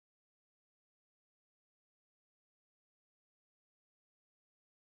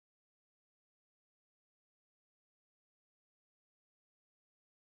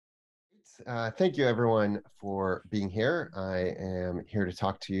Thank you everyone for being here. I am here to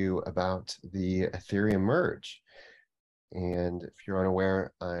talk to you about the Ethereum Merge. And if you're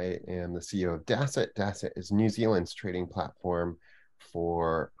unaware, I am the CEO of Dasset. Dasset is New Zealand's trading platform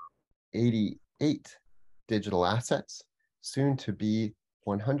for 88 digital assets, soon to be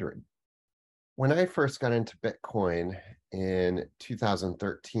 100. When I first got into Bitcoin in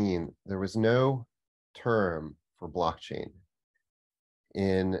 2013, there was no term for blockchain.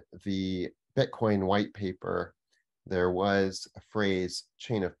 In the Bitcoin white paper, there was a phrase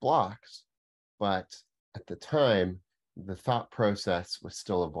chain of blocks, but at the time, the thought process was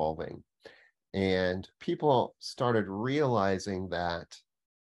still evolving. And people started realizing that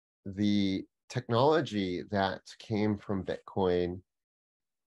the technology that came from Bitcoin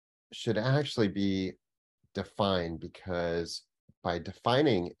should actually be defined, because by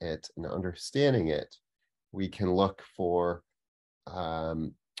defining it and understanding it, we can look for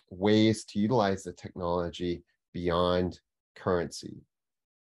ways to utilize the technology beyond currency.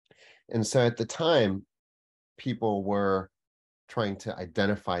 And so at the time, people were trying to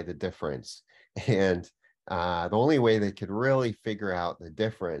identify the difference. And the only way they could really figure out the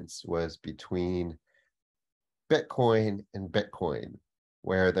difference was between Bitcoin and Bitcoin,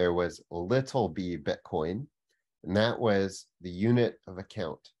 where there was little b Bitcoin, and that was the unit of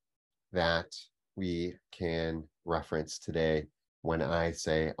account that we can reference today when I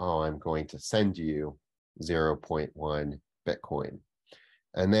say, oh, I'm going to send you 0.1 Bitcoin.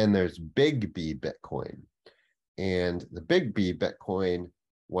 And then there's big B Bitcoin. And the big B Bitcoin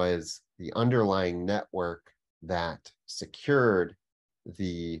was the underlying network that secured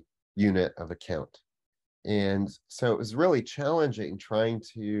the unit of account. And so it was really challenging trying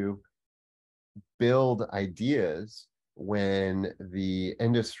to build ideas when the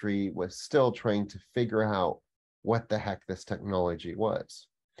industry was still trying to figure out what the heck this technology was.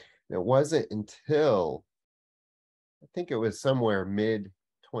 And it wasn't until, I think it was somewhere mid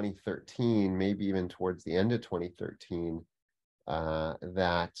 2013, maybe even towards the end of 2013,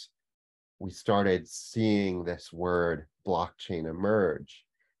 that we started seeing this word blockchain emerge.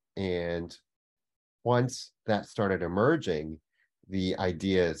 And once that started emerging, the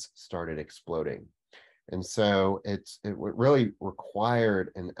ideas started exploding. And so it really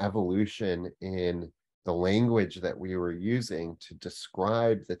required an evolution in the language that we were using to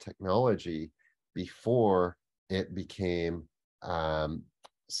describe the technology before it became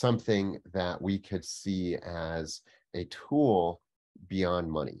something that we could see as a tool beyond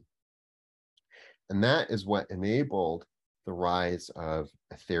money. And that is what enabled the rise of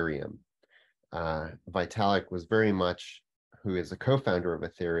Ethereum. Vitalik was very much, who is a co-founder of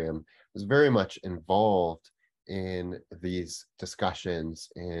Ethereum, was very much involved in these discussions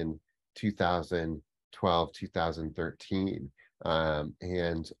in 2012, 2013.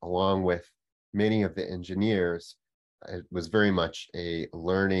 And along with many of the engineers, it was very much a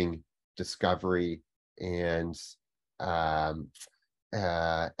learning, discovery, and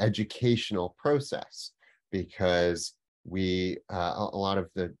educational process, because a lot of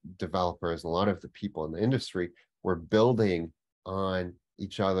the developers, a lot of the people in the industry were building on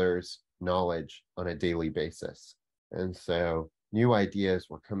each other's knowledge on a daily basis. And so new ideas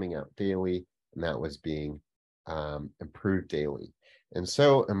were coming out daily, and that was being improved daily. And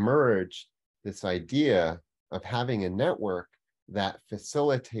so emerged this idea of having a network that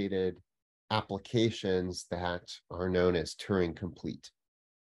facilitated applications that are known as Turing complete.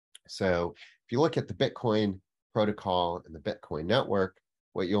 So if you look at the Bitcoin protocol and the Bitcoin network,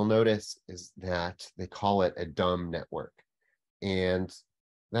 what you'll notice is that they call it a dumb network. And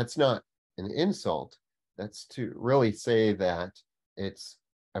that's not an insult. That's to really say that it's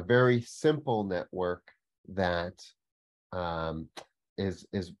a very simple network that is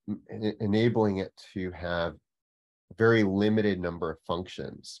enabling it to have a very limited number of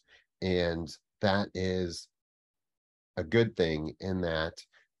functions. And that is a good thing in that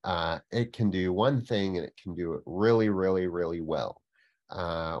it can do one thing and it can do it really, really, really well.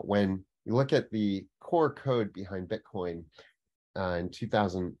 When you look at the core code behind Bitcoin in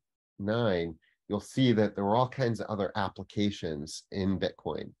 2009, you'll see that there were all kinds of other applications in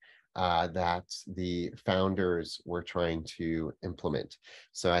Bitcoin that the founders were trying to implement.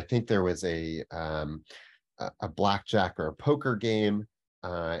 So I think there was a blackjack or a poker game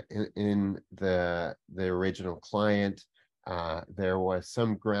in the original client. There was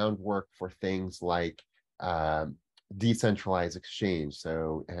some groundwork for things like decentralized exchange,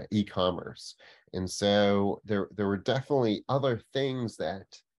 so e-commerce. And so there were definitely other things that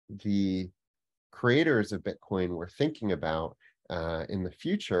the creators of Bitcoin were thinking about in the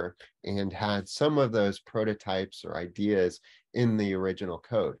future, and had some of those prototypes or ideas in the original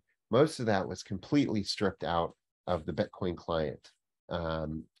code. most of that was completely stripped out of the Bitcoin client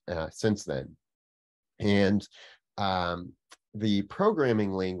since then. And the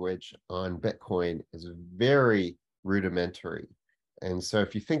programming language on Bitcoin is very rudimentary. And so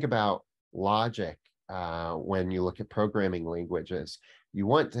if you think about logic, when you look at programming languages, you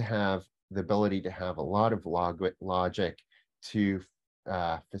want to have the ability to have a lot of logic to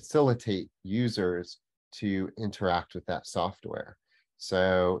facilitate users to interact with that software.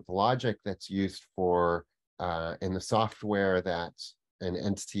 So the logic that's used for in the software that an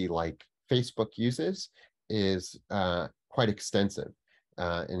entity like Facebook uses is quite extensive.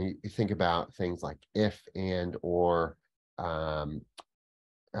 And you think about things like if, and, or, so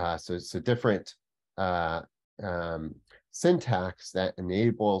different syntax that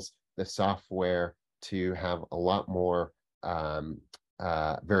enables the software to have a lot more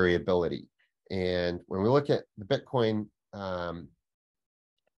variability. And when we look at the Bitcoin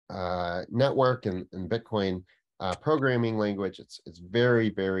network and Bitcoin programming language, it's very,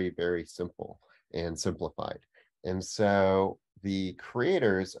 very, very simple and simplified. And so the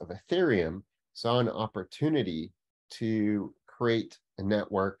creators of Ethereum saw an opportunity to create a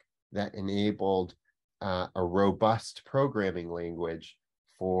network that enabled a robust programming language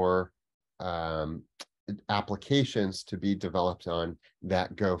for applications to be developed on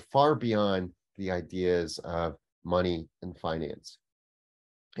that go far beyond the ideas of money and finance.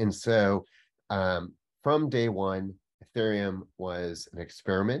 And so from day one, Ethereum was an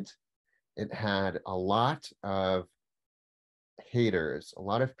experiment. It had a lot of haters, a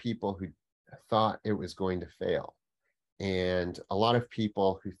lot of people who thought it was going to fail, and a lot of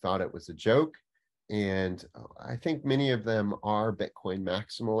people who thought it was a joke. And I think many of them are Bitcoin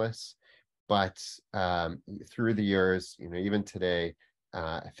maximalists, but through the years, even today,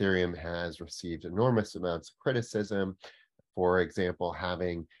 Ethereum has received enormous amounts of criticism. For example,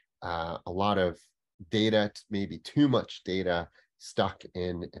 having a lot of data, maybe too much data, stuck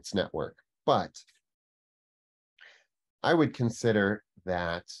in its network. But I would consider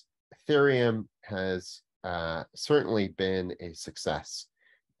that Ethereum has certainly been a success.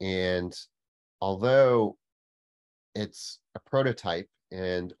 And although it's a prototype,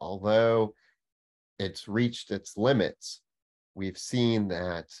 and although it's reached its limits, we've seen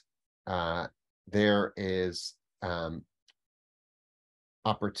that there is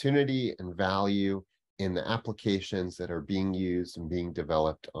opportunity and value in the applications that are being used and being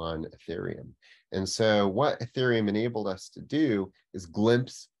developed on Ethereum. And so what Ethereum enabled us to do is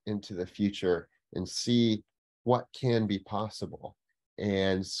glimpse into the future and see what can be possible.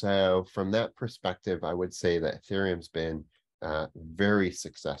 And so from that perspective, I would say that Ethereum's been very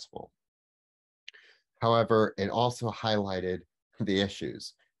successful. However, it also highlighted the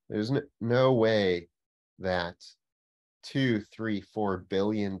issues. There's no way that 2, 3, 4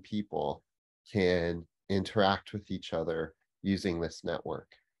 billion people can interact with each other using this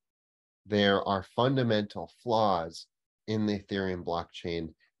network. There are fundamental flaws in the Ethereum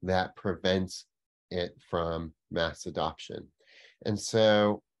blockchain that prevents it from mass adoption. And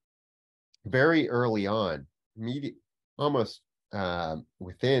so very early on, almost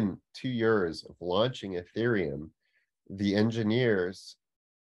within 2 years of launching Ethereum, the engineers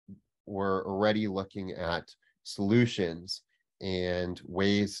were already looking at solutions and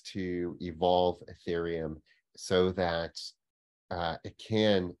ways to evolve Ethereum so that it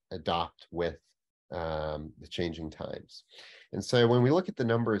can adopt with the changing times. And so when we look at the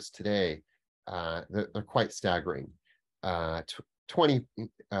numbers today, they're quite staggering. So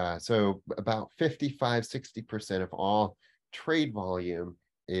about 55–60% of all trade volume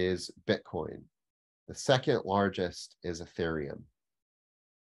is Bitcoin. The second largest is Ethereum.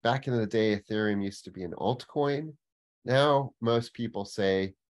 Back in the day, Ethereum used to be an altcoin. Now, most people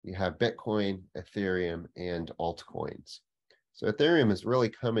say you have Bitcoin, Ethereum, and altcoins. So Ethereum has really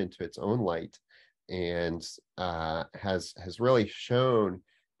come into its own light and has really shown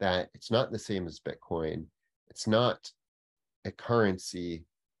that it's not the same as Bitcoin. It's not a currency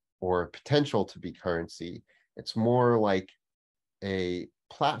or potential to be currency. It's more like a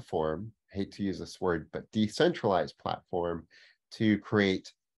platform, I hate to use this word, but decentralized platform to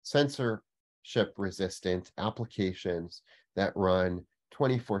create censorship-resistant applications that run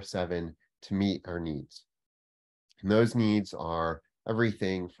 24/7 to meet our needs. And those needs are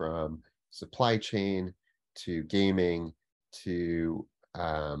everything from supply chain to gaming to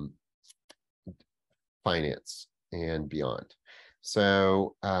finance and beyond.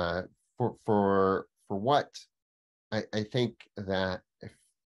 So for what I think that if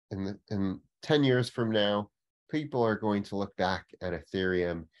in 10 years from now, people are going to look back at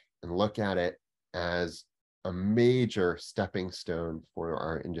Ethereum and look at it as a major stepping stone for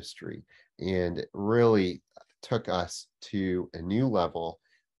our industry, and it really took us to a new level.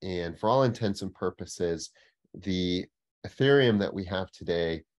 And for all intents and purposes, the Ethereum that we have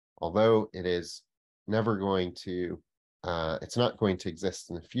today, although it is never going to, it's not going to exist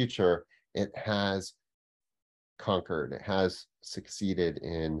in the future, it has conquered, it has succeeded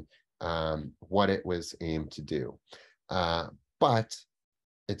in what it was aimed to do. But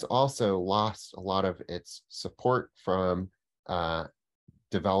it's also lost a lot of its support from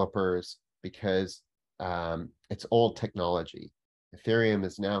developers because it's old technology. Ethereum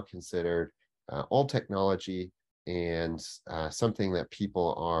is now considered old technology and something that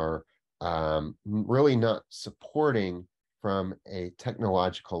people are really not supporting from a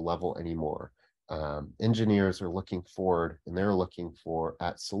technological level anymore. Engineers are looking forward, and they're looking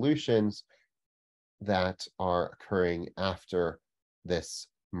at solutions that are occurring after this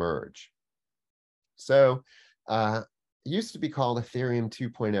merge. So it used to be called Ethereum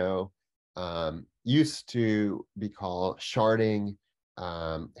 2.0, used to be called sharding.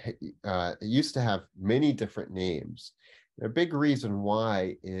 It used to have many different names. A big reason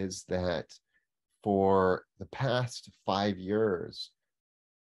why is that for the past 5 years,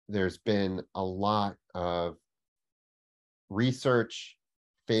 there's been a lot of research,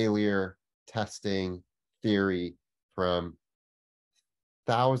 failure, testing, theory from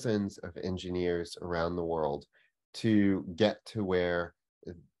thousands of engineers around the world to get to where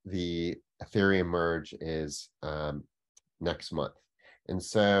the Ethereum merge is next month. And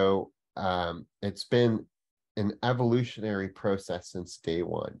so it's been an evolutionary process since day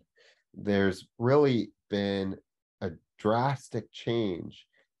one. There's really been a drastic change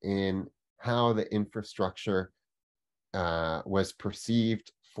in how the infrastructure was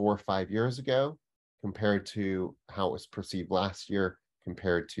perceived 4 or 5 years ago compared to how it was perceived last year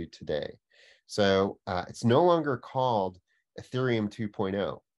compared to today. So it's no longer called Ethereum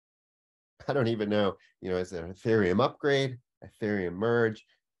 2.0. I don't even know, is it an Ethereum upgrade, Ethereum merge?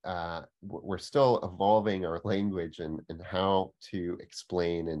 We're still evolving our language and how to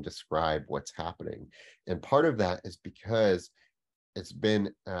explain and describe what's happening. And part of that is because it's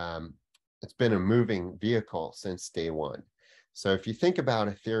been a moving vehicle since day one. So if you think about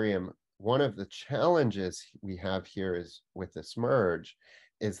Ethereum, one of the challenges we have here is with this merge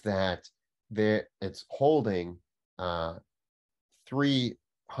is that it's holding $300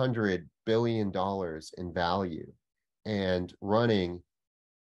 billion in value and running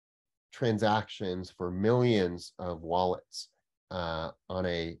transactions for millions of wallets on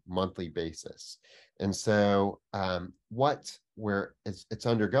a monthly basis. And so it's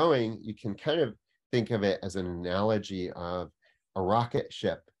undergoing, you can kind of think of it as an analogy of a rocket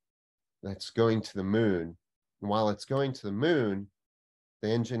ship that's going to the moon. And while it's going to the moon, the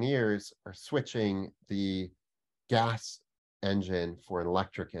engineers are switching the gas engine for an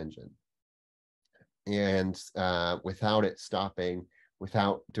electric engine. And without it stopping,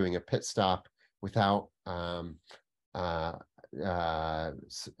 without doing a pit stop, without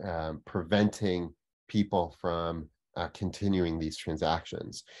preventing people from continuing these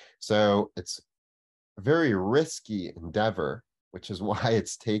transactions. So it's a very risky endeavor, which is why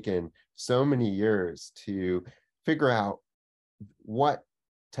it's taken so many years to figure out what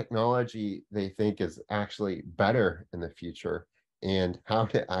technology they think is actually better in the future and how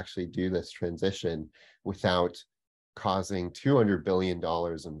to actually do this transition without causing $200 billion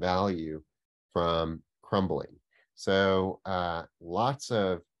in value from crumbling. So lots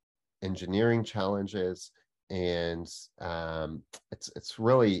of engineering challenges, and it's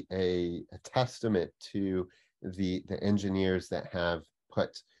really a testament to the engineers that have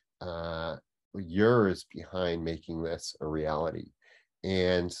put years behind making this a reality.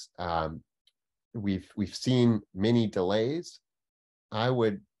 And we've seen many delays. I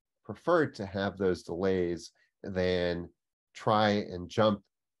would prefer to have those delays than try and jump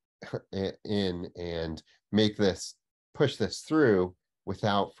in and push this through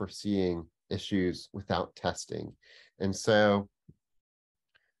without foreseeing issues, without testing. And so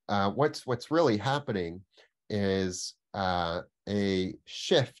what's really happening is a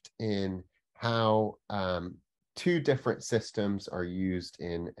shift in how two different systems are used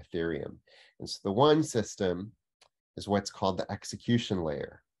in Ethereum. And so the one system is what's called the execution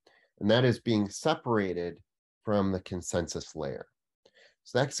layer, and that is being separated from the consensus layer.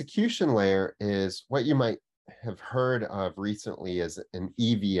 So the execution layer is what you might have heard of recently as an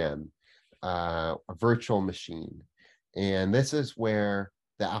EVM, a virtual machine. And this is where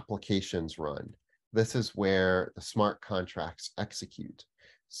the applications run. This is where the smart contracts execute.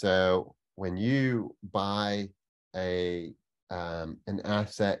 So when you buy a an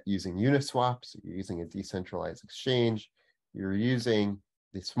asset using Uniswap, so you're using a decentralized exchange, you're using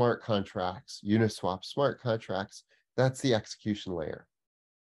the smart contracts, Uniswap smart contracts, that's the execution layer.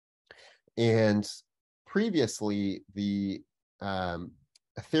 And previously, the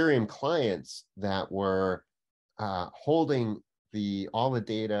Ethereum clients that were holding all the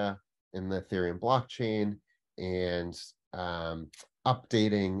data in the Ethereum blockchain and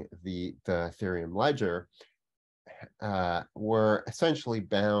updating the Ethereum ledger were essentially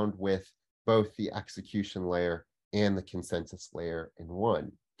bound with both the execution layer and the consensus layer in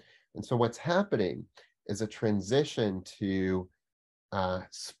one. And so what's happening is a transition to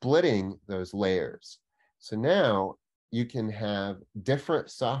splitting those layers. So now you can have different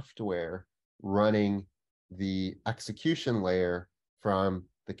software running the execution layer from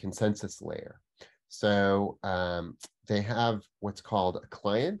the consensus layer. So they have what's called a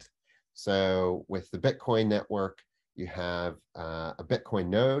client. So with the Bitcoin network, you have a Bitcoin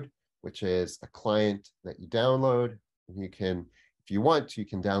node, which is a client that you download. You can, if you want, you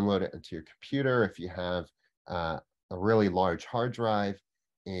can download it into your computer if you have a really large hard drive,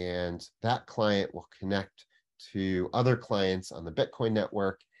 and that client will connect to other clients on the Bitcoin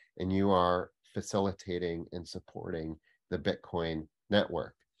network, and you are facilitating and supporting the Bitcoin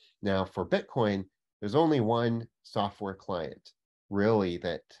network. Now, for Bitcoin, there's only one software client, really,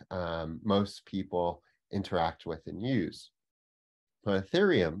 that most people interact with and use. On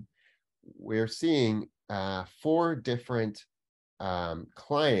Ethereum, we're seeing 4 different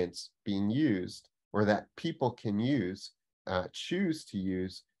clients being used, or that people can use, choose to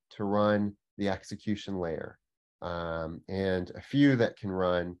use to run the execution layer, and a few that can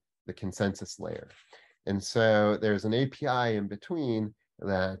run the consensus layer. And so there's an API in between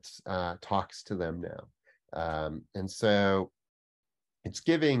that talks to them now. And so it's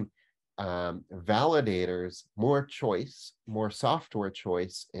giving validators more choice, more software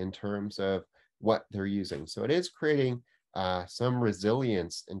choice in terms of what they're using. So it is creating some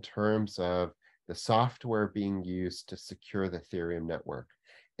resilience in terms of the software being used to secure the Ethereum network.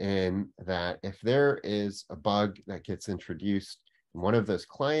 And that if there is a bug that gets introduced in one of those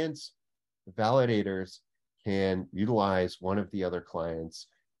clients, validators can utilize one of the other clients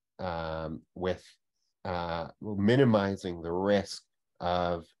with minimizing the risk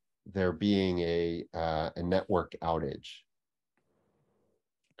of there being a network outage.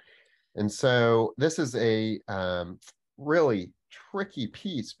 And so this is a really tricky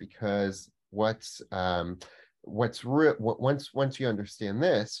piece, because once you understand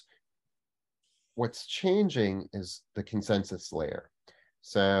this, what's changing is the consensus layer.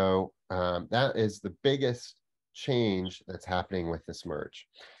 So that is the biggest change that's happening with this merge.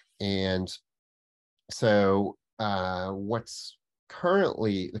 And so what's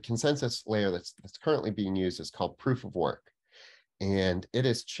currently the consensus layer that's currently being used is called proof of work. And it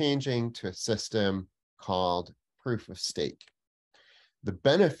is changing to a system called proof of stake. The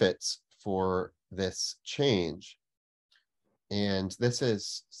benefits for this change, and this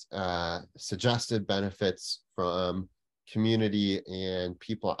is suggested benefits from community and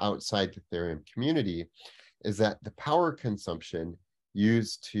people outside the Ethereum community, is that the power consumption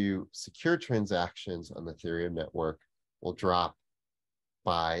used to secure transactions on the Ethereum network will drop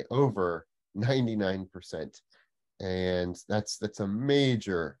by over 99%. And that's a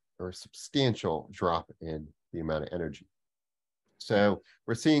major or substantial drop in the amount of energy. So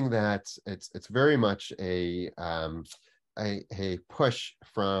we're seeing that it's very much a push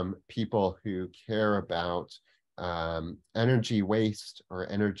from people who care about energy waste or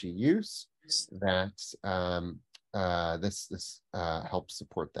energy use, that this helps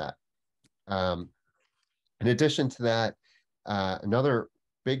support that. In addition to that, another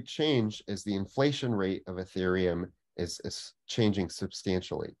big change is the inflation rate of Ethereum is changing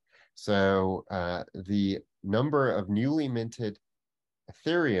substantially. So the number of newly minted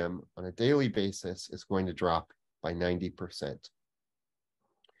Ethereum on a daily basis is going to drop by 90%.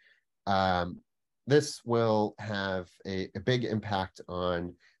 This will have a big impact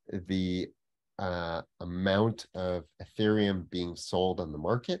on the amount of Ethereum being sold on the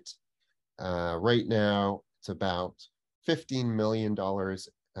market. Right now, it's about $15 million,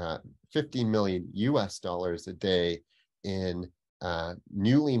 15 million US dollars a day in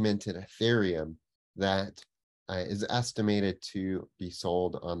newly minted Ethereum that is estimated to be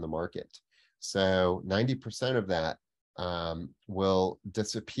sold on the market. So 90% of that will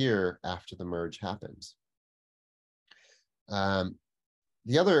disappear after the merge happens. The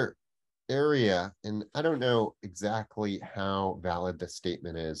other area, and I don't know exactly how valid this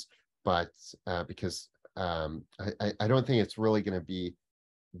statement is, but because I don't think it's really going to be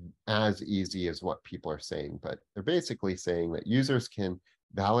as easy as what people are saying, but they're basically saying that users can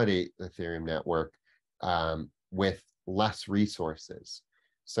validate the Ethereum network with less resources.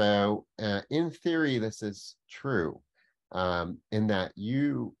 So in theory, this is true in that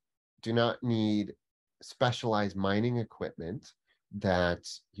you do not need specialized mining equipment that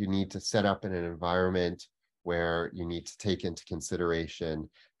you need to set up in an environment where you need to take into consideration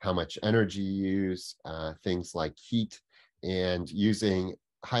how much energy you use, things like heat, and using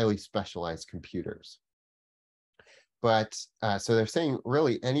highly specialized computers. But so they're saying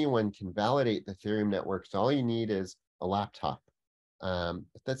really anyone can validate the Ethereum network. So all you need is a laptop. But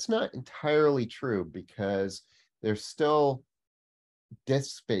that's not entirely true because there's still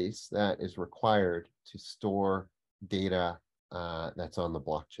disk space that is required to store data that's on the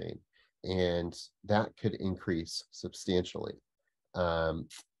blockchain. And that could increase substantially. But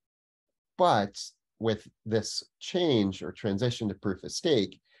with this change or transition to proof of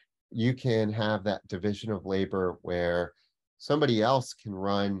stake, you can have that division of labor where somebody else can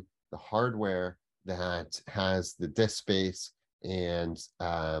run the hardware that has the disk space and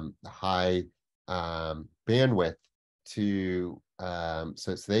the high bandwidth to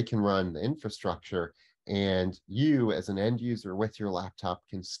so they can run the infrastructure, and you as an end user with your laptop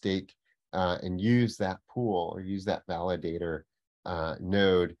can stake and use that pool or use that validator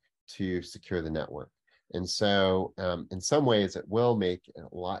node to secure the network. And so in some ways, it will make it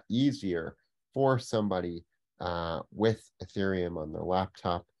a lot easier for somebody with Ethereum on their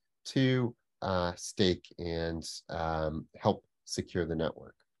laptop to stake and help secure the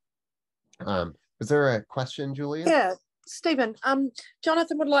network. Is there a question, Julia? Yeah, Stephen,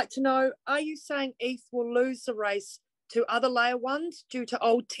 Jonathan would like to know, are you saying ETH will lose the race to other layer ones due to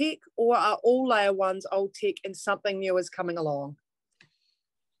old tech, or are all layer ones old tech and something new is coming along?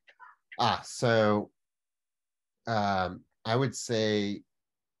 So I would say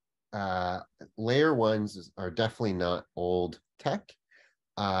layer ones are definitely not old tech.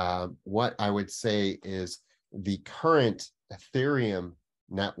 What I would say is the current Ethereum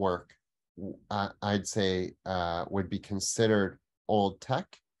network, I'd say would be considered old tech,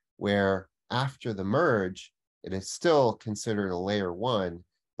 where after the merge, it is still considered a layer one,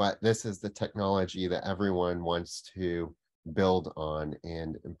 but this is the technology that everyone wants to build on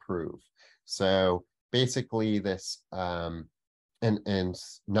and improve. So basically this, and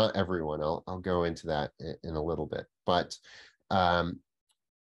not everyone, I'll go into that in a little bit, but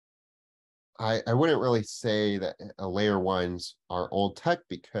I wouldn't really say that layer ones are old tech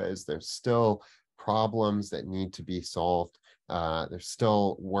because there's still problems that need to be solved. There's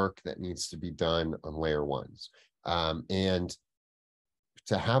still work that needs to be done on layer ones. And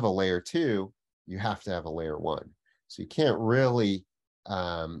to have a layer two, you have to have a layer one. So you can't really,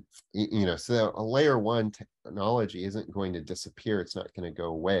 so a layer one technology isn't going to disappear. It's not going to go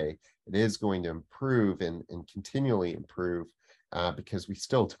away. It is going to improve and continually improve because we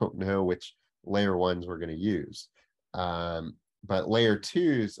still don't know which layer ones we're going to use. But layer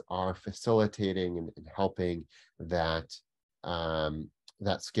twos are facilitating and helping that,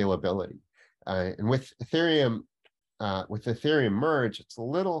 that scalability. And with Ethereum Merge, it's a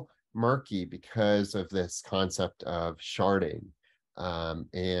little murky because of this concept of sharding.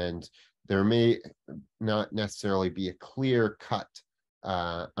 And there may not necessarily be a clear cut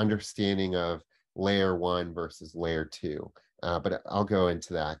understanding of layer one versus layer two. But I'll go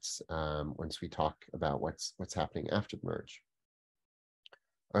into that once we talk about what's happening after the merge.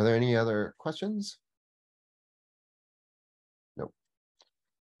 Are there any other questions? Nope.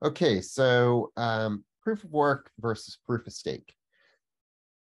 Okay, so proof of work versus proof of stake.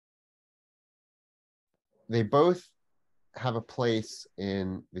 They both have a place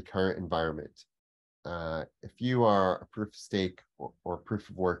in the current environment. If you are a proof of stake or proof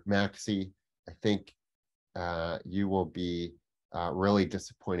of work maxi, I think you will be really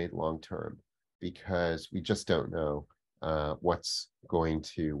disappointed long term because we just don't know what's going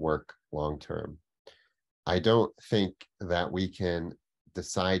to work long term. I don't think that we can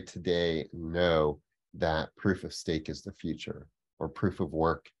decide today, know that proof of stake is the future, or proof of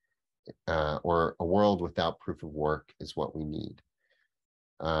work, or a world without proof of work is what we need.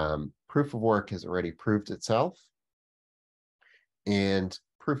 Proof of work has already proved itself, and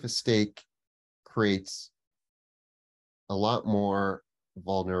proof of stake creates a lot more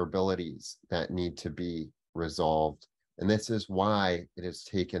vulnerabilities that need to be resolved. And this is why it has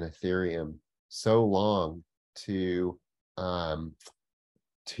taken Ethereum so long to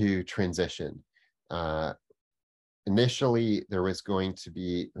transition. Initially, there was going to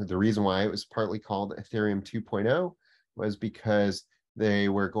be, the reason why it was partly called Ethereum 2.0 was because they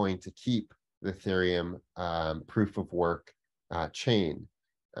were going to keep the Ethereum proof of work chain.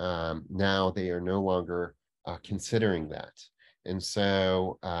 now they are no longer considering that. And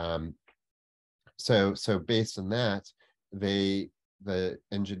so, so based on that, the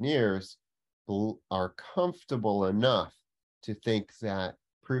engineers are comfortable enough to think that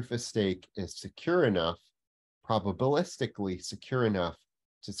proof of stake is secure enough, probabilistically secure enough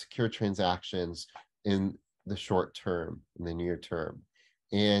to secure transactions in the short term, in the near term.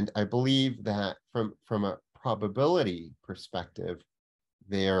 And I believe that from a probability perspective,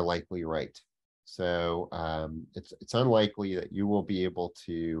 they are likely right. So it's unlikely that you will be able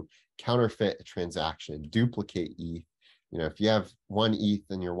to counterfeit a transaction, duplicate ETH. You know, if you have one ETH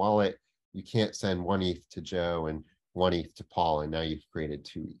in your wallet, you can't send one ETH to Joe and one ETH to Paul, and now you've created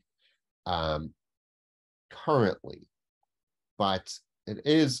two ETH currently. But it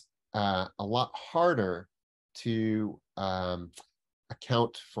is a lot harder to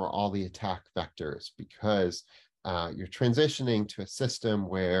account for all the attack vectors, because you're transitioning to a system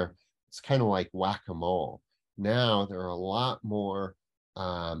where it's kind of like whack-a-mole. Now there are a lot more,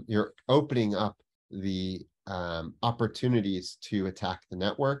 you're opening up the opportunities to attack the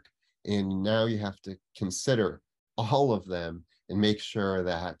network, and now you have to consider all of them and make sure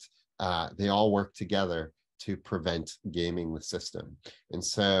that they all work together to prevent gaming the system. And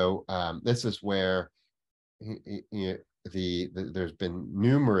so this is where there's been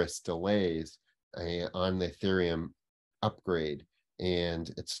numerous delays on the Ethereum upgrade,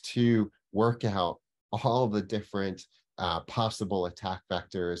 and it's to work out all the different possible attack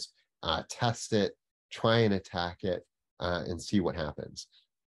vectors, test it, try and attack it, and see what happens.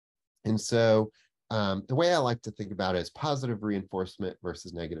 And so the way I like to think about it is positive reinforcement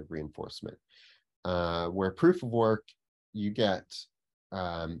versus negative reinforcement. Where proof of work, you get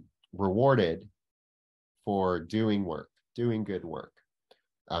rewarded for doing work, doing good work.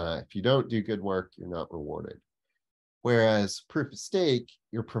 If you don't do good work, you're not rewarded. Whereas proof of stake,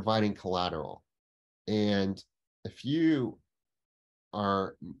 you're providing collateral. And if you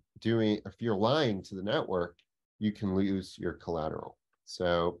are if you're lying to the network, you can lose your collateral.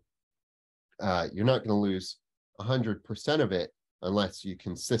 So you're not going to lose 100% of it unless you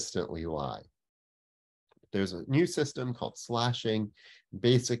consistently lie. There's a new system called slashing.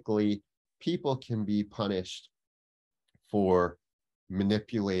 Basically, people can be punished for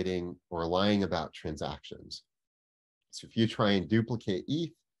manipulating or lying about transactions. So if you try and duplicate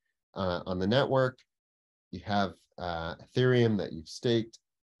ETH on the network, you have Ethereum that you've staked,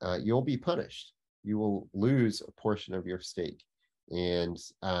 you'll be punished. You will lose a portion of your stake. And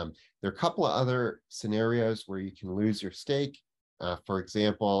there are a couple of other scenarios where you can lose your stake. For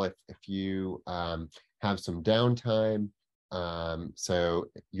example, if you have some downtime, so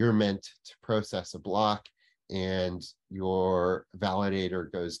you're meant to process a block and your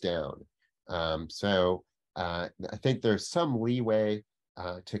validator goes down. So I think there's some leeway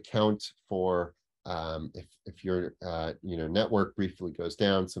to account for if your network briefly goes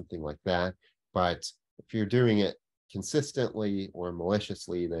down, something like that. But if you're doing it consistently or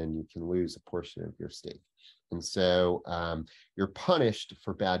maliciously, then you can lose a portion of your stake. And so you're punished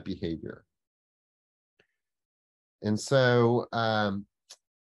for bad behavior. And so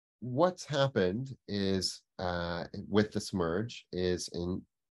what's happened is with this merge is in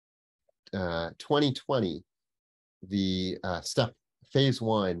 2020, the phase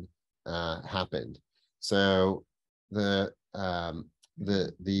one happened. So the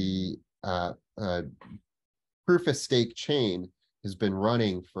proof of stake chain has been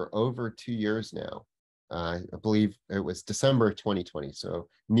running for over 2 years now. I believe it was December 2020, so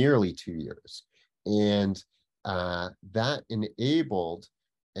nearly 2 years. And that enabled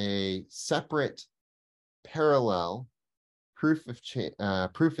a separate parallel proof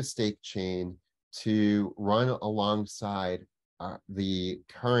of stake chain to run alongside the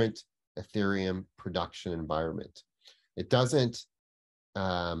current Ethereum production environment. It doesn't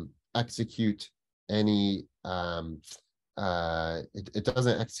execute any, it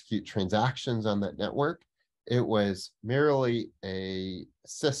doesn't execute transactions on that network. It was merely a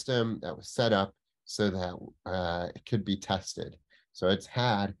system that was set up so that it could be tested. So it's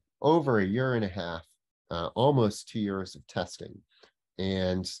had over 1.5 years, almost 2 years of testing.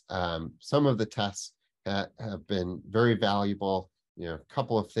 And some of the tests have been very valuable. You know, a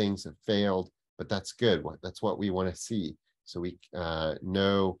couple of things have failed, but that's good. That's what we want to see. So we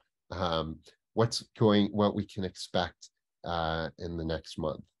know what we can expect in the next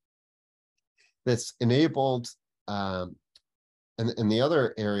month. This enabled, and the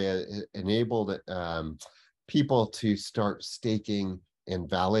other area, it enabled people to start staking and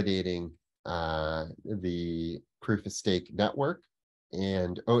validating the proof of stake network.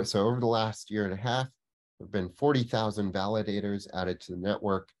 And so over the last 1.5 years, There have been 40,000 validators added to the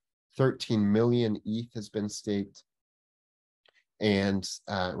network. 13 million ETH has been staked, and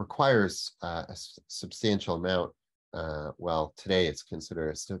requires a substantial amount. Well, today it's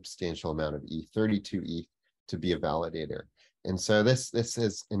considered a substantial amount of ETH, 32 ETH to be a validator. And so this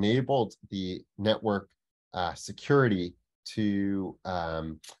has enabled the network security to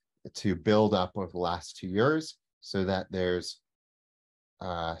build up over the last 2 years, so that there's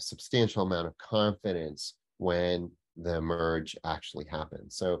a substantial amount of confidence when the merge actually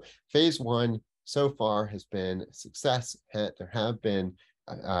happens. So phase one so far has been a success. There have been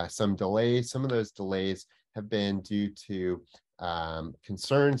some delays. Some of those delays have been due to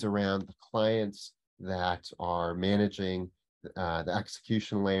concerns around the clients that are managing the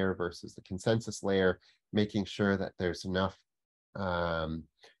execution layer versus the consensus layer, making sure that there's enough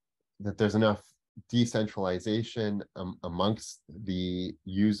decentralization amongst the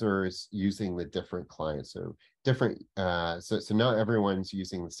users using the different clients. So so not everyone's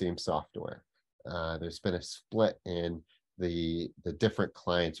using the same software. There's been a split in the different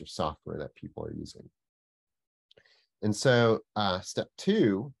clients or software that people are using. And so step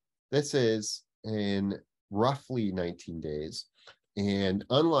two, this is in roughly 19 days. And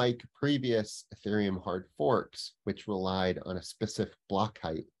unlike previous Ethereum hard forks, which relied on a specific block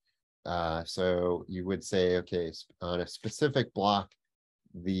height, so you would say, okay, on a specific block,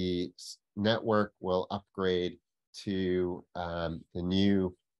 the network will upgrade to the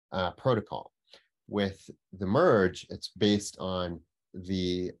new protocol. With the merge, it's based on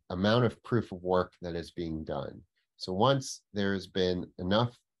the amount of proof of work that is being done. So once there's been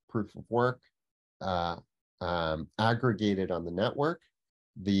enough proof of work aggregated on the network,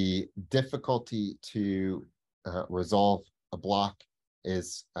 the difficulty to resolve a block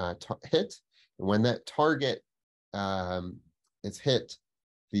is hit. And when that target is hit,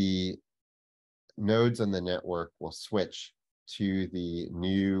 the nodes on the network will switch to the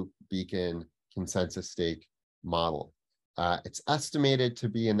new beacon consensus stake model. It's estimated to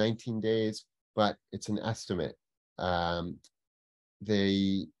be in 19 days, but it's an estimate. It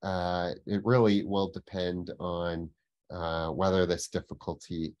really will depend on whether this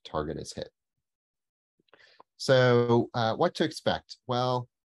difficulty target is hit. So what to expect? Well,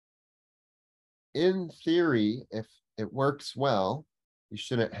 in theory, if it works well, you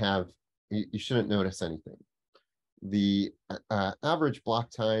shouldn't notice anything. The average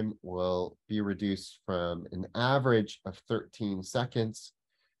block time will be reduced from an average of 13 seconds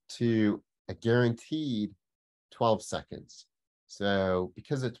to a guaranteed 12 seconds. So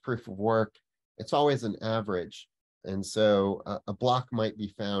because it's proof of work, it's always an average. And so a block might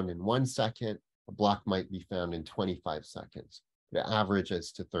be found in 1 second, a block might be found in 25 seconds. The average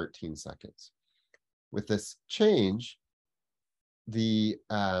is to 13 seconds. With this change, it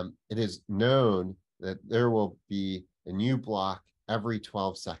is known that there will be a new block every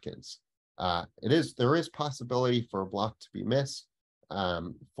 12 seconds. There is possibility for a block to be missed,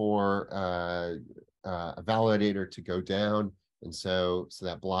 for a validator to go down, and so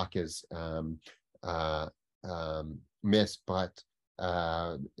that block is missed, but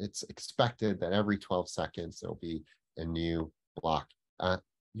it's expected that every 12 seconds there'll be a new block.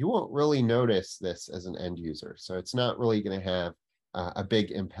 You won't really notice this as an end user, so it's not really going to have a big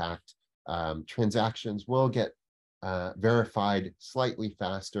impact. Transactions will get verified slightly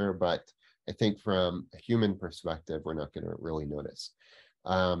faster, but I think from a human perspective, we're not going to really notice.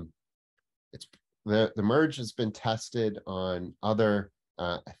 The merge has been tested on other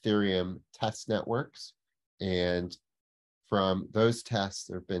Ethereum test networks, and from those tests,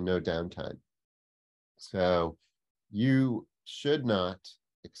 there have been no downtime. So you should not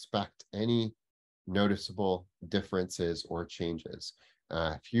expect any noticeable differences or changes.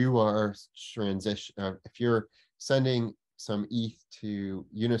 If you are if you're sending some ETH to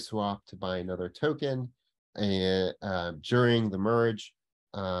Uniswap to buy another token, and during the merge,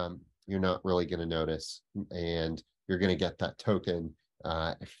 you're not really going to notice, and you're going to get that token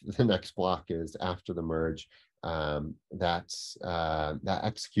if the next block is after the merge. That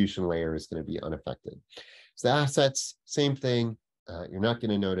execution layer is going to be unaffected. So the assets, same thing. You're not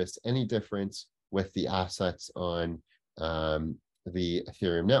going to notice any difference with the assets on the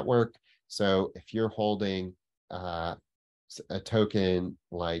Ethereum network. So if you're holding a token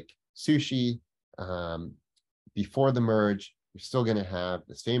like Sushi before the merge, you're still going to have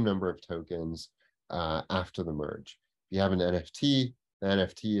the same number of tokens after the merge. If you have an NFT, the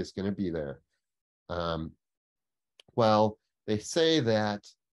NFT is going to be there. Well, they say that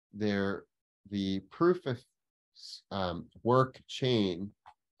the proof of work chain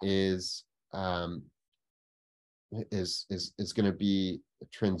is going to be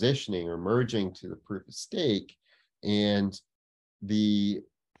transitioning or merging to the proof of stake, and the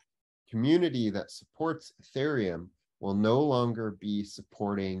community that supports Ethereum will no longer be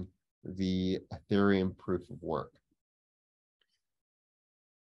supporting the Ethereum proof of work.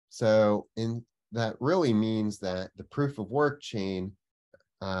 So that really means that the proof of work chain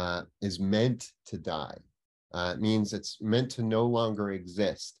is meant to die. It means it's meant to no longer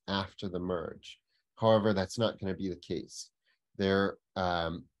exist after the merge. However, that's not going to be the case. There,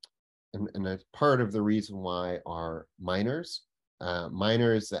 and a part of the reason why are miners.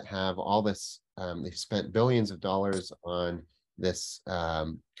 Miners that have all this, they've spent billions of dollars on this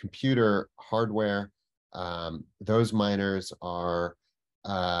computer hardware. Those miners are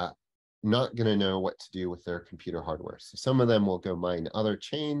not going to know what to do with their computer hardware. So some of them will go mine other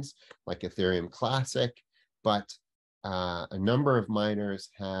chains like Ethereum Classic, but a number of miners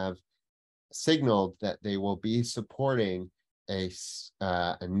have signaled that they will be supporting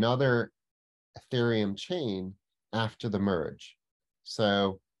another Ethereum chain after the merge.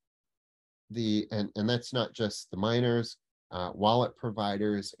 So and that's not just the miners, wallet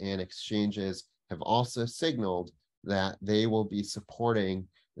providers and exchanges have also signaled that they will be supporting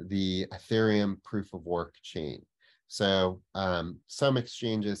the Ethereum proof of work chain. So some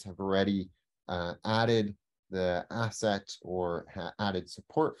exchanges have already added the asset or added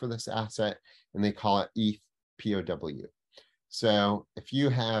support for this asset, and they call it ETH POW. So if you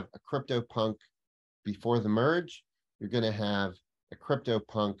have a CryptoPunk before the merge, you're going to have a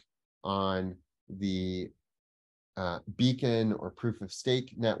CryptoPunk on the Beacon or proof of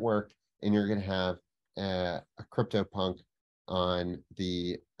stake network, and you're going to have a CryptoPunk on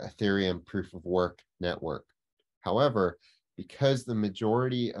the Ethereum proof of work network. However, because the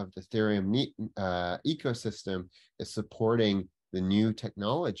majority of the Ethereum ecosystem is supporting the new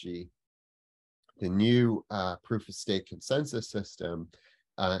technology, the new proof of stake consensus system,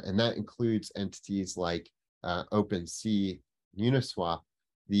 and that includes entities like OpenSea, Uniswap,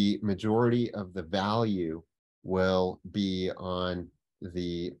 the majority of the value will be on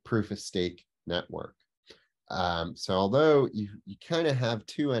the proof of stake network. So although you kind of have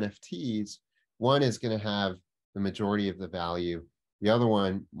two NFTs, one is going to have the majority of the value, the other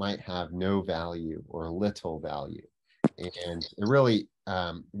one might have no value or little value. And it really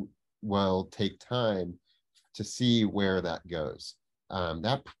will take time to see where that goes.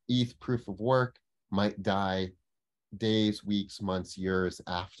 That ETH proof of work might die days, weeks, months, years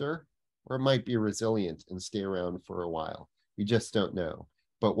after, or it might be resilient and stay around for a while. We just don't know.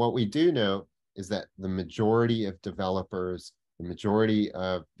 But what we do know is that the majority of developers, the majority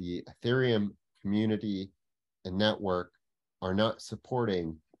of the Ethereum community and network are not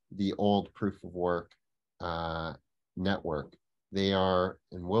supporting the old proof of work network. They are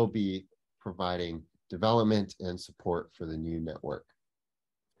and will be providing development and support for the new network.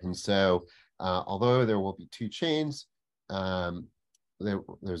 And so although there will be two chains,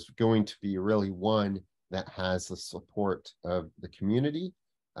 there's going to be really one that has the support of the community,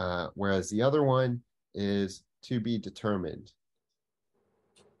 whereas the other one is to be determined.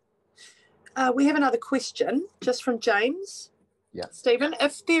 We have another question just from James. Yeah. Stephen,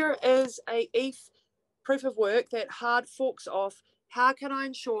 if there is a ETH proof of work that hard forks off, how can I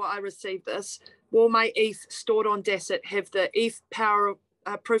ensure I receive this? Will my ETH stored on Dasset have the ETH power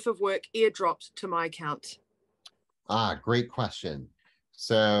proof of work airdropped to my account? Great question.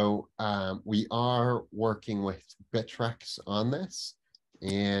 So we are working with Bittrex on this,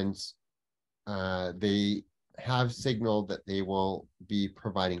 and they have signaled that they will be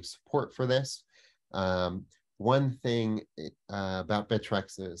providing support for this. One thing about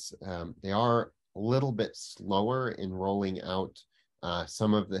Bittrex is they are a little bit slower in rolling out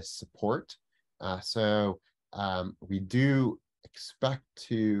some of this support. So we do expect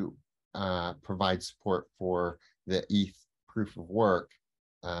to provide support for the ETH proof of work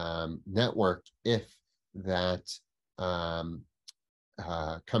network if that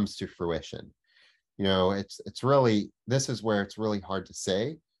comes to fruition. You know, it's really, this is where it's really hard to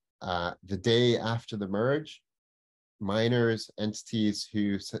say. The day after the merge, miners, entities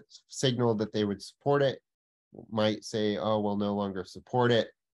who signaled that they would support it might say, oh, we'll no longer support it.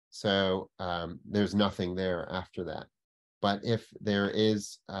 So there's nothing there after that. But if there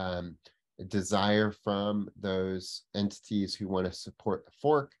is a desire from those entities who want to support the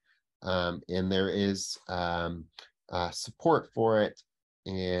fork, and there is support for it,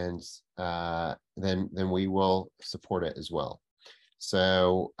 and then we will support it as well.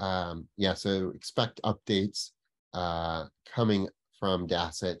 So yeah, so expect updates coming from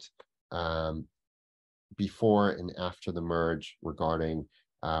Dasset before and after the merge regarding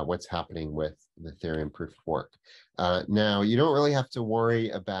what's happening with the Ethereum proof of work. Now, you don't really have to worry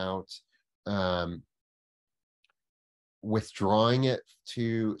about withdrawing it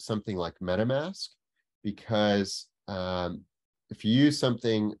to something like MetaMask, because if you use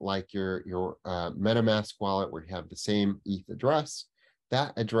something like your MetaMask wallet where you have the same ETH address,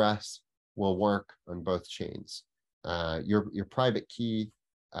 that address will work on both chains. Your private key,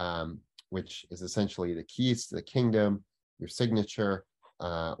 which is essentially the keys to the kingdom, your signature,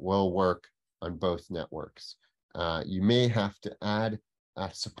 will work on both networks. You may have to add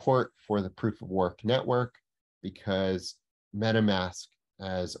support for the proof of work network, because MetaMask,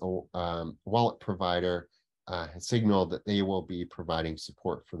 as a wallet provider, has signaled that they will be providing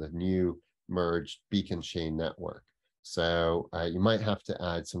support for the new merged beacon chain network. So you might have to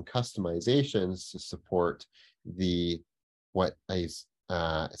add some customizations to support what is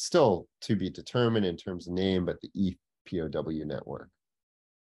still to be determined in terms of name, but the ETH-POW network.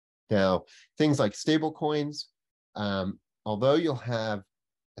 Now, things like stablecoins, although you'll have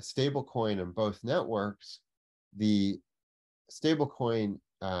a stablecoin on both networks, the stablecoin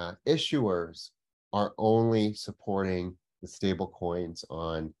issuers are only supporting the stablecoins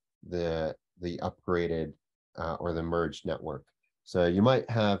on the upgraded or the merged network. So you might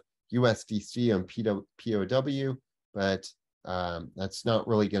have USDC on POW, but that's not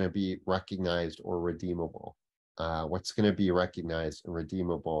really going to be recognized or redeemable. What's going to be recognized and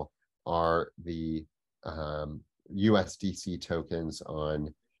redeemable are the USDC tokens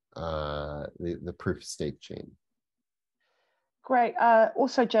on the proof of stake chain. Great.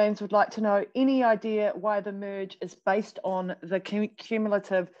 Also, James would like to know, any idea why the merge is based on the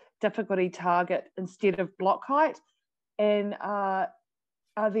cumulative difficulty target instead of block height? And are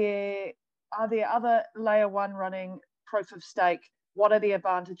there other layer one running proof of stake? What are the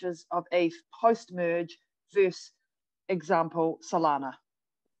advantages of ETH post merge versus, example, Solana?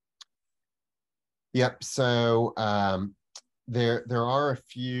 Yep. So there are a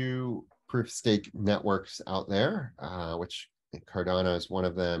few proof of stake networks out there, which Cardano is one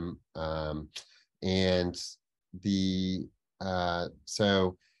of them, and there's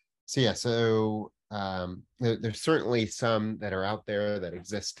certainly some that are out there that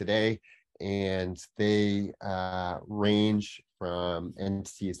exist today, and they range from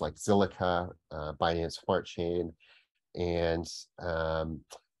entities like Zilliqa, Binance Smart Chain, and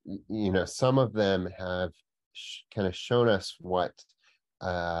some of them have kind of shown us what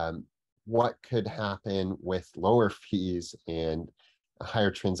could happen with lower fees and a higher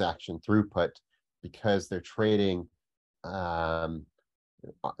transaction throughput, because they're trading the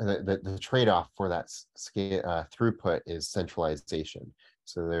trade-off for that scale throughput is centralization.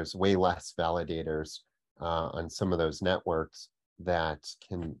 So there's way less validators on some of those networks that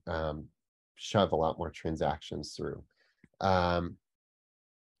can shove a lot more transactions through. Sorry,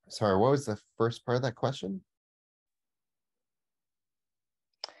 what was the first part of that question?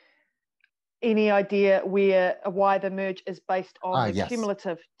 Any idea why the merge is based on the yes.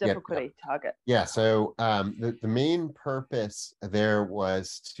 cumulative difficulty target? Yeah, so the main purpose there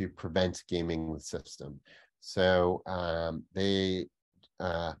was to prevent gaming the system. So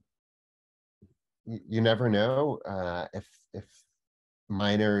you never know if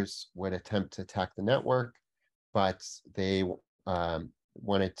miners would attempt to attack the network, but they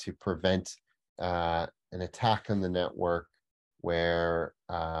wanted to prevent an attack on the network where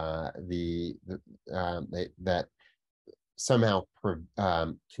that somehow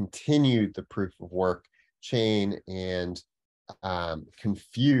continued the proof of work chain and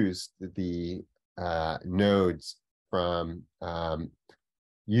confused the nodes from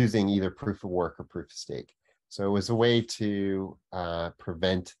using either proof of work or proof of stake. So it was a way to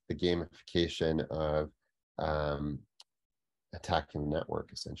prevent the gamification of attacking the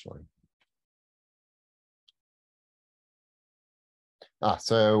network, essentially.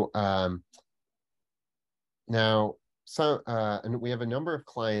 Now, and we have a number of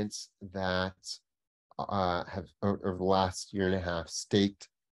clients that have over the last year and a half staked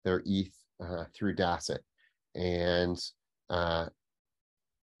their ETH through Dasset, and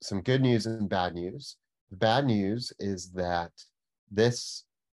some good news and bad news. The bad news is that this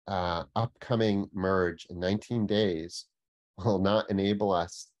upcoming merge in 19 days will not enable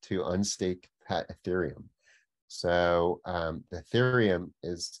us to unstake that Ethereum. So the Ethereum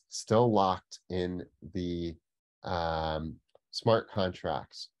is still locked in the smart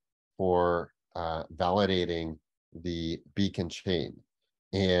contracts for validating the beacon chain.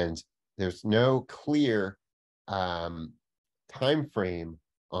 And there's no clear time frame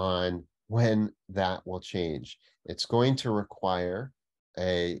on when that will change. It's going to require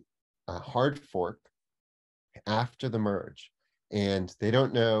a hard fork after the merge. and they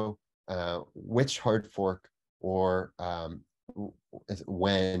don't know which hard fork or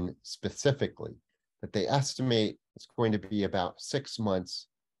when specifically, but they estimate it's going to be about 6 months,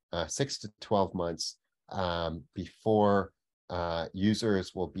 6 to 12 months before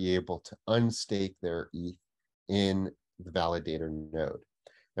users will be able to unstake their ETH in the validator node.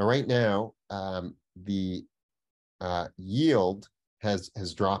 Now, right now, the yield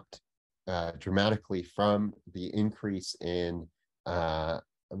has dropped dramatically from the increase in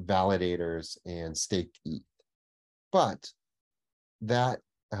validators and staked ETH. But that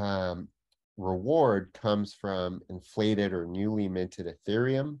reward comes from inflated or newly minted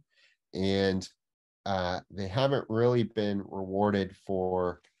Ethereum, and they haven't really been rewarded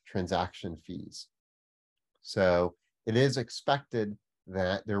for transaction fees. So it is expected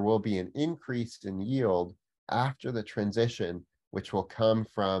that there will be an increase in yield after the transition, which will come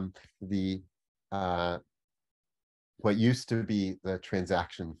from the what used to be the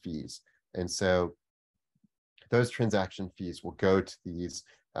transaction fees. And so those transaction fees will go to these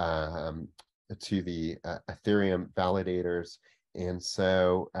to the Ethereum validators. And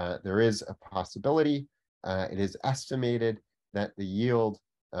so there is a possibility. It is estimated that the yield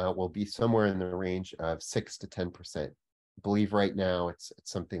will be somewhere in the range of 6 to 10%. I believe right now it's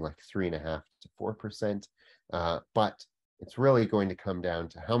something like 3.5 to 4%. But it's really going to come down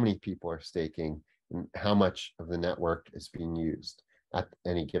to how many people are staking and how much of the network is being used at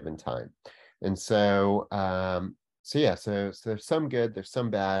any given time. And so, so there's some good, there's some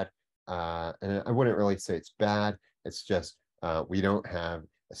bad, and I wouldn't really say it's bad. It's just we don't have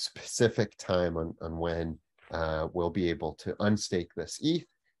a specific time on when we'll be able to unstake this ETH,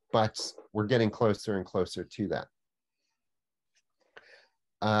 but we're getting closer and closer to that.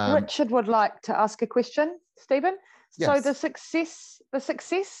 Richard would like to ask a question, Stephen. Yes. So the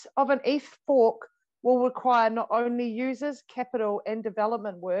success of an ETH fork will require not only users, capital, and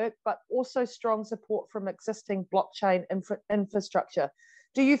development work, but also strong support from existing blockchain infrastructure.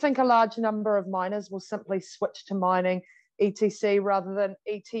 Do you think a large number of miners will simply switch to mining ETC rather than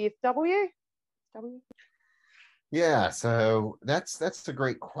ETFW? Yeah, so that's a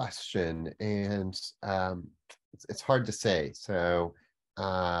great question, and it's hard to say. So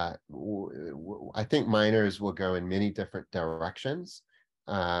I think miners will go in many different directions.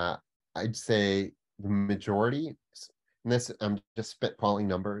 I'd say the majority, and this I'm just spitballing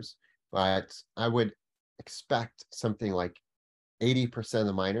numbers, but I would expect something like 80% of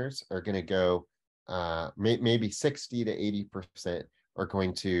the miners are going to go, maybe 60 to 80% are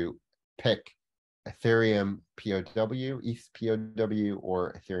going to pick Ethereum POW, ETH POW,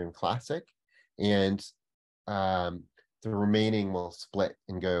 or Ethereum Classic, and the remaining will split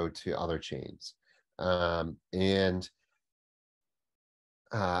and go to other chains.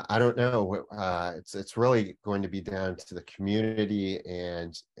 I don't know. It's really going to be down to the community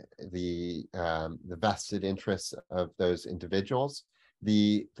and the vested interests of those individuals.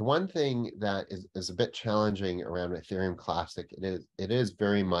 The one thing that is a bit challenging around Ethereum Classic, it is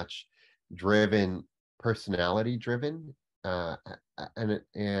very much personality driven, and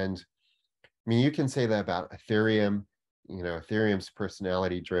I mean, you can say that about Ethereum. You know, Ethereum's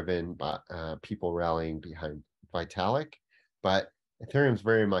personality driven, but people rallying behind Vitalik, but Ethereum's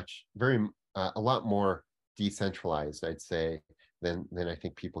a lot more decentralized, I'd say, than I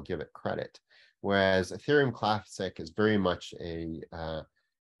think people give it credit. Whereas Ethereum Classic is very much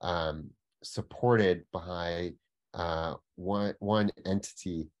supported by one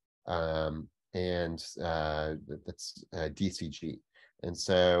entity, and that's DCG. And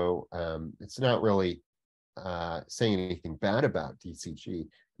so it's not really saying anything bad about DCG,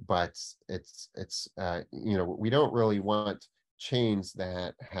 but it's we don't really want chains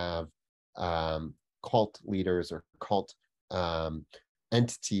that have cult leaders or cult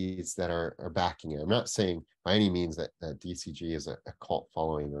entities that are backing it. I'm not saying by any means that DCG is a cult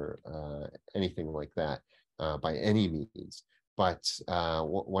following or anything like that by any means. But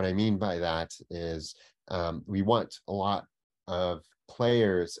what I mean by that is we want a lot of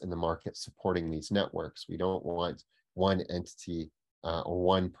players in the market supporting these networks. We don't want one entity or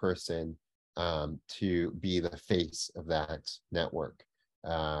one person to be the face of that network.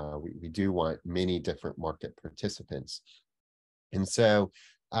 We do want many different market participants. And so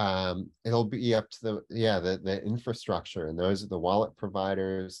it'll be up to the infrastructure, and those are the wallet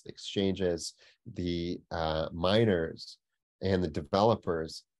providers, the exchanges, the miners, and the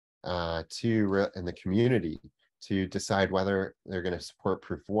developers and the community to decide whether they're going to support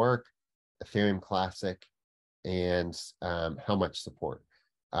proof of work, Ethereum Classic, and how much support.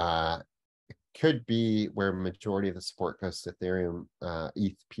 It could be where majority of the support goes to Ethereum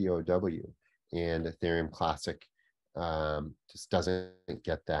ETH POW, and Ethereum Classic just doesn't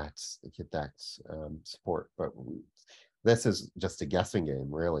get that support. But this is just a guessing game,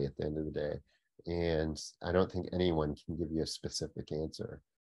 really, at the end of the day, and I don't think anyone can give you a specific answer.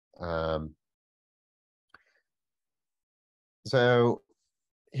 So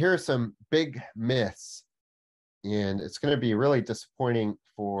here are some big myths, and it's going to be really disappointing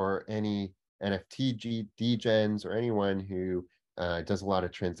for any NFT degens or anyone who does a lot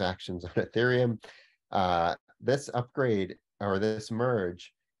of transactions on Ethereum. This upgrade or this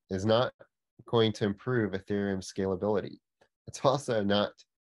merge is not going to improve Ethereum scalability. It's also not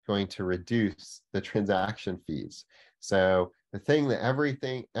going to reduce the transaction fees. So the thing that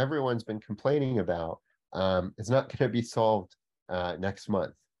everyone's been complaining about is not going to be solved next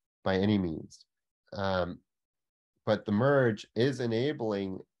month by any means. But the merge is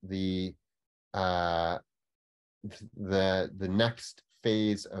enabling the next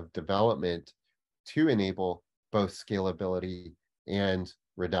phase of development to enable both scalability and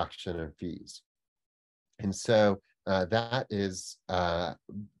reduction of fees. And so that is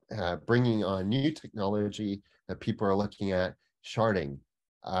bringing on new technology that people are looking at, sharding.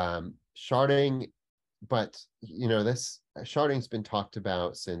 Sharding, but this sharding's been talked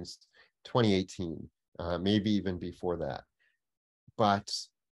about since 2018, maybe even before that. But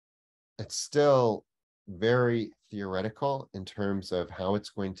it's still very theoretical in terms of how it's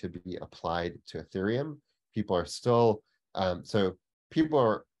going to be applied to Ethereum. People are still, people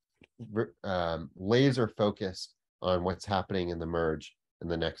are laser focused on what's happening in the merge in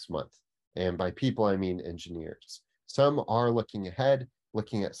the next month. And by people, I mean engineers. Some are looking ahead,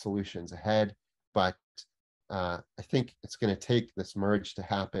 looking at solutions ahead, but I think it's going to take this merge to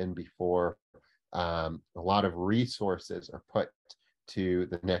happen before a lot of resources are put to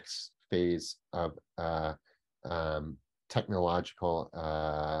the next phase of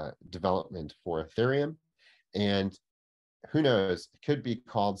technological development for Ethereum. And who knows, it could be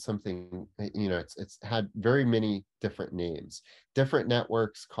called something, it's had very many different names. Different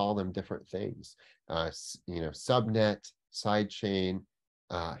networks call them different things. Subnet, sidechain,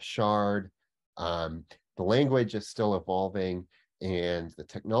 shard. The language is still evolving and the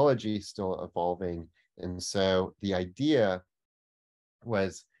technology is still evolving. And so the idea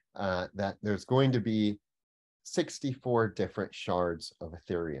was that there's going to be 64 different shards of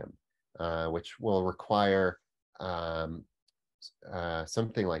Ethereum, which will require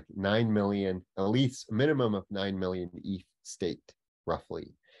something like 9 million, at least a minimum of 9 million ETH staked,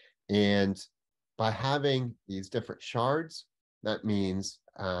 roughly. And by having these different shards, that means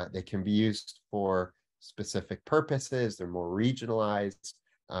they can be used for specific purposes. They're more regionalized,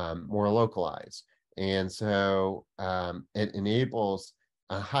 more localized. And so it enables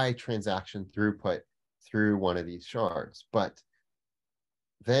a high transaction throughput through one of these shards. But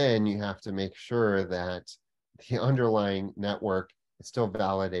then you have to make sure that the underlying network is still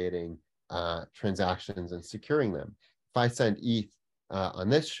validating transactions and securing them. If I send ETH on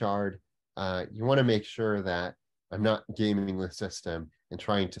this shard, you want to make sure that I'm not gaming the system and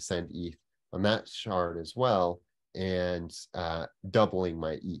trying to send ETH on that shard as well and doubling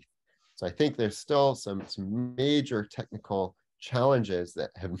my ETH. So I think there's still some major technical challenges that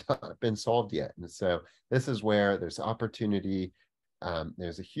have not been solved yet. And so this is where there's opportunity.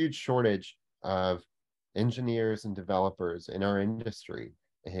 There's a huge shortage of engineers and developers in our industry.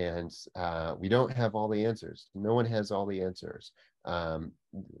 And we don't have all the answers. No one has all the answers. And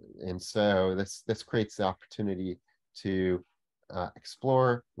so this creates the opportunity to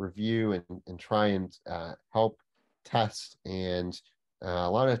explore, review, and try and help test and a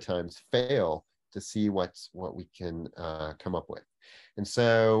lot of times fail to see what we can come up with. And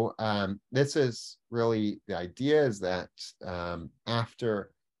so this is really the idea, is that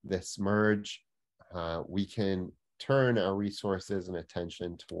after this merge, we can turn our resources and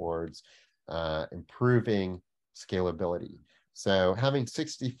attention towards improving scalability. So having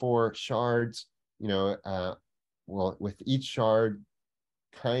 64 shards, well, with each shard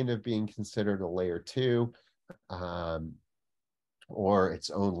kind of being considered a layer 2, or its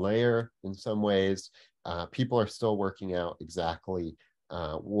own layer in some ways, people are still working out exactly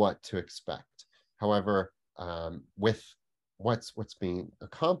what to expect. However, with what's being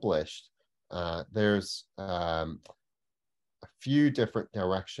accomplished, there's a few different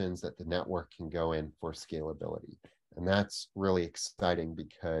directions that the network can go in for scalability. And that's really exciting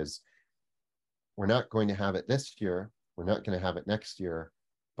because we're not going to have it this year, we're not going to have it next year,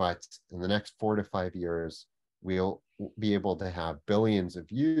 but in the next 4 to 5 years, we'll be able to have billions of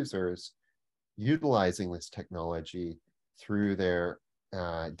users utilizing this technology through their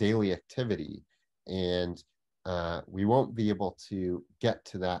daily activity. And we won't be able to get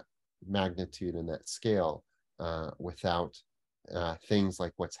to that magnitude and that scale without things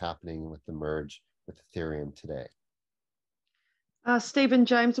like what's happening with the merge with Ethereum today. Stephen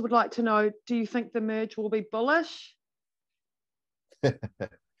James would like to know, do you think the merge will be bullish? We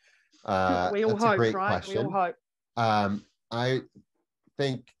all That's a hope, great right? question. We all hope. I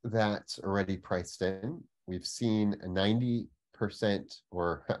think that's already priced in. We've seen a 90%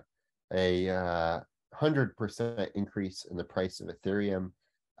 or a 100% increase in the price of Ethereum,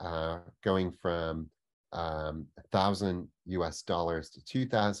 going from $1,000 to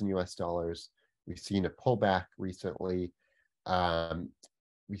 $2,000. We've seen a pullback recently.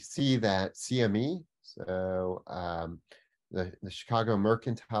 We see that CME, so the Chicago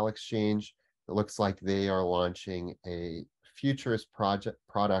Mercantile Exchange, it looks like they are launching a futures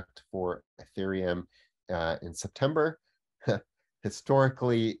product for Ethereum in September.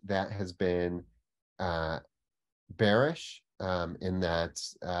 Historically, that has been bearish in that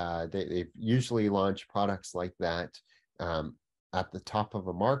they've usually launched products like that at the top of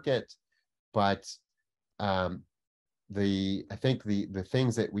a market, but I think the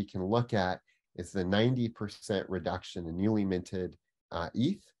things that we can look at is the 90% reduction in newly minted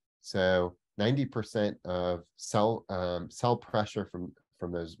ETH. So 90% of sell pressure from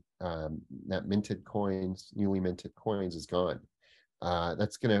those that minted coins, newly minted coins, is gone.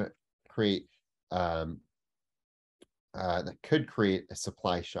 That's going to create that could create a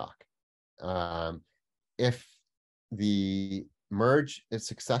supply shock. If the merge is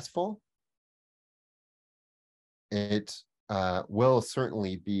successful, it will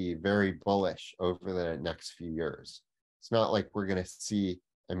certainly be very bullish over the next few years. It's not like we're going to see,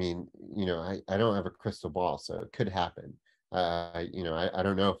 I mean, I don't have a crystal ball, so it could happen. I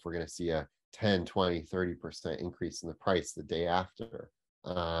don't know if we're going to see a 10, 20, 30% increase in the price the day after.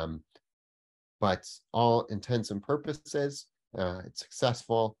 But all intents and purposes, it's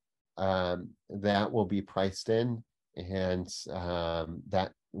successful. That will be priced in, and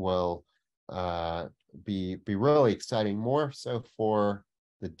that will be really exciting, more so for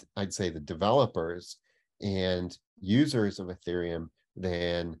I'd say the developers and users of Ethereum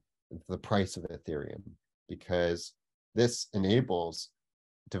than the price of Ethereum, because this enables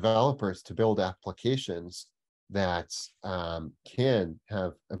developers to build applications that can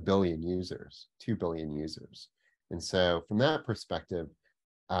have 1 billion users, 2 billion users. And so from that perspective,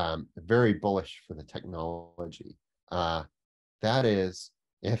 very bullish for the technology. That is,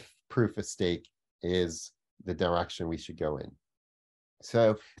 if proof of stake is the direction we should go in.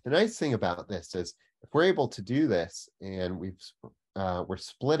 So the nice thing about this is, if we're able to do this, and we're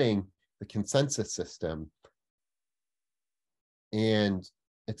splitting the consensus system, and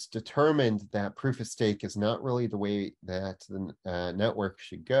it's determined that proof of stake is not really the way that the network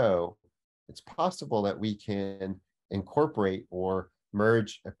should go, it's possible that we can incorporate or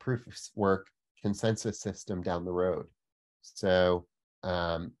merge a proof of work consensus system down the road. So,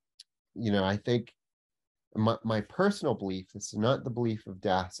 I think my personal belief, this is not the belief of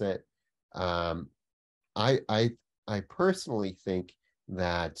Dasset. I personally think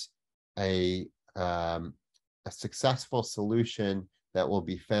that a successful solution that will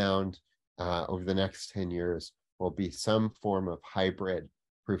be found over the next 10 years will be some form of hybrid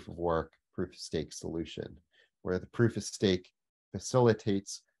proof of work, proof of stake solution, where the proof of stake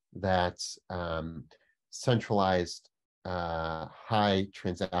facilitates that centralized high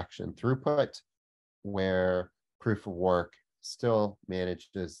transaction throughput, where proof of work still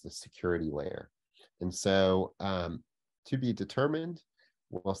manages the security layer. And so to be determined,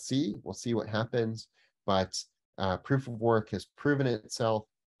 we'll see what happens, but proof of work has proven itself,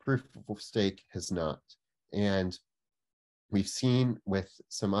 proof of stake has not. And we've seen with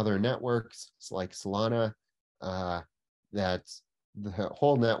some other networks like Solana that the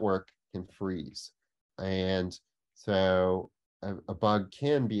whole network can freeze. And so a bug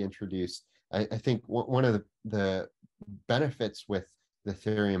can be introduced. I think one of the benefits with the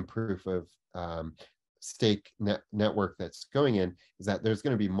Ethereum proof of stake network that's going in is that there's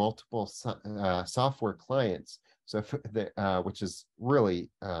going to be multiple software clients, so which is really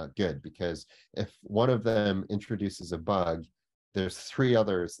good, because if one of them introduces a bug, there's 3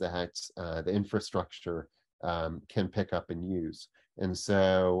 others that the infrastructure can pick up and use. And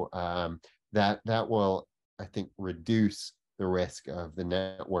so that will, I think, reduce the risk of the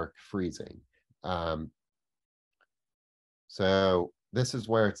network freezing. So this is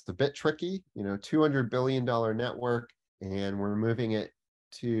where it's a bit tricky, $200 billion network, and we're moving it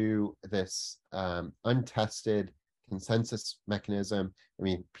to this untested consensus mechanism. I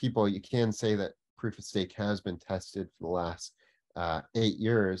mean, you can say that proof of stake has been tested for the last 8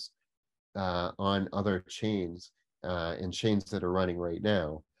 years on other chains and chains that are running right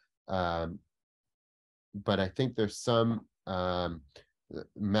now. but I think there's some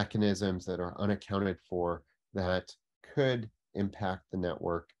mechanisms that are unaccounted for that could impact the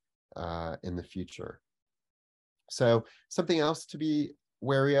network in the future. So something else to be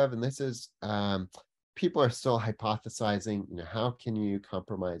wary of, and this is people are still hypothesizing, how can you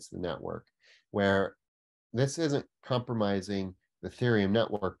compromise the network? Where this isn't compromising the Ethereum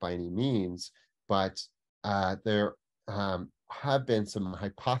network by any means, but there have been some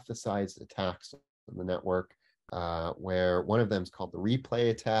hypothesized attacks on the network, where one of them is called the replay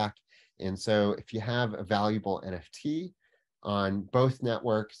attack. And so if you have a valuable NFT on both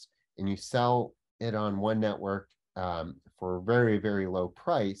networks and you sell it on one network for a very, very low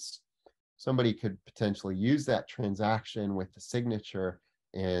price, somebody could potentially use that transaction with the signature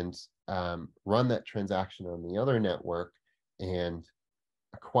and run that transaction on the other network and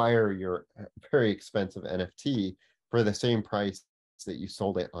acquire your very expensive NFT for the same price that you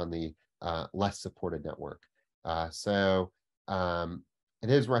sold it on the less supported network. So it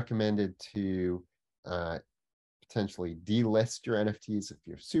is recommended to potentially delist your NFTs if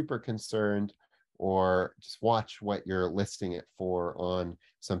you're super concerned, or just watch what you're listing it for on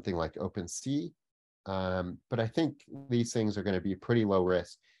something like OpenSea. But I think these things are going to be pretty low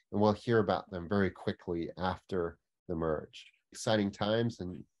risk, and we'll hear about them very quickly after the merge. Exciting times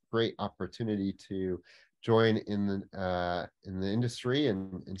and great opportunity to join in the industry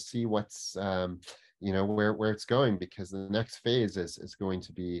and see what's where it's going, because the next phase is going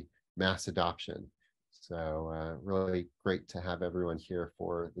to be mass adoption. So really great to have everyone here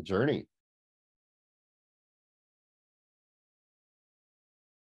for the journey.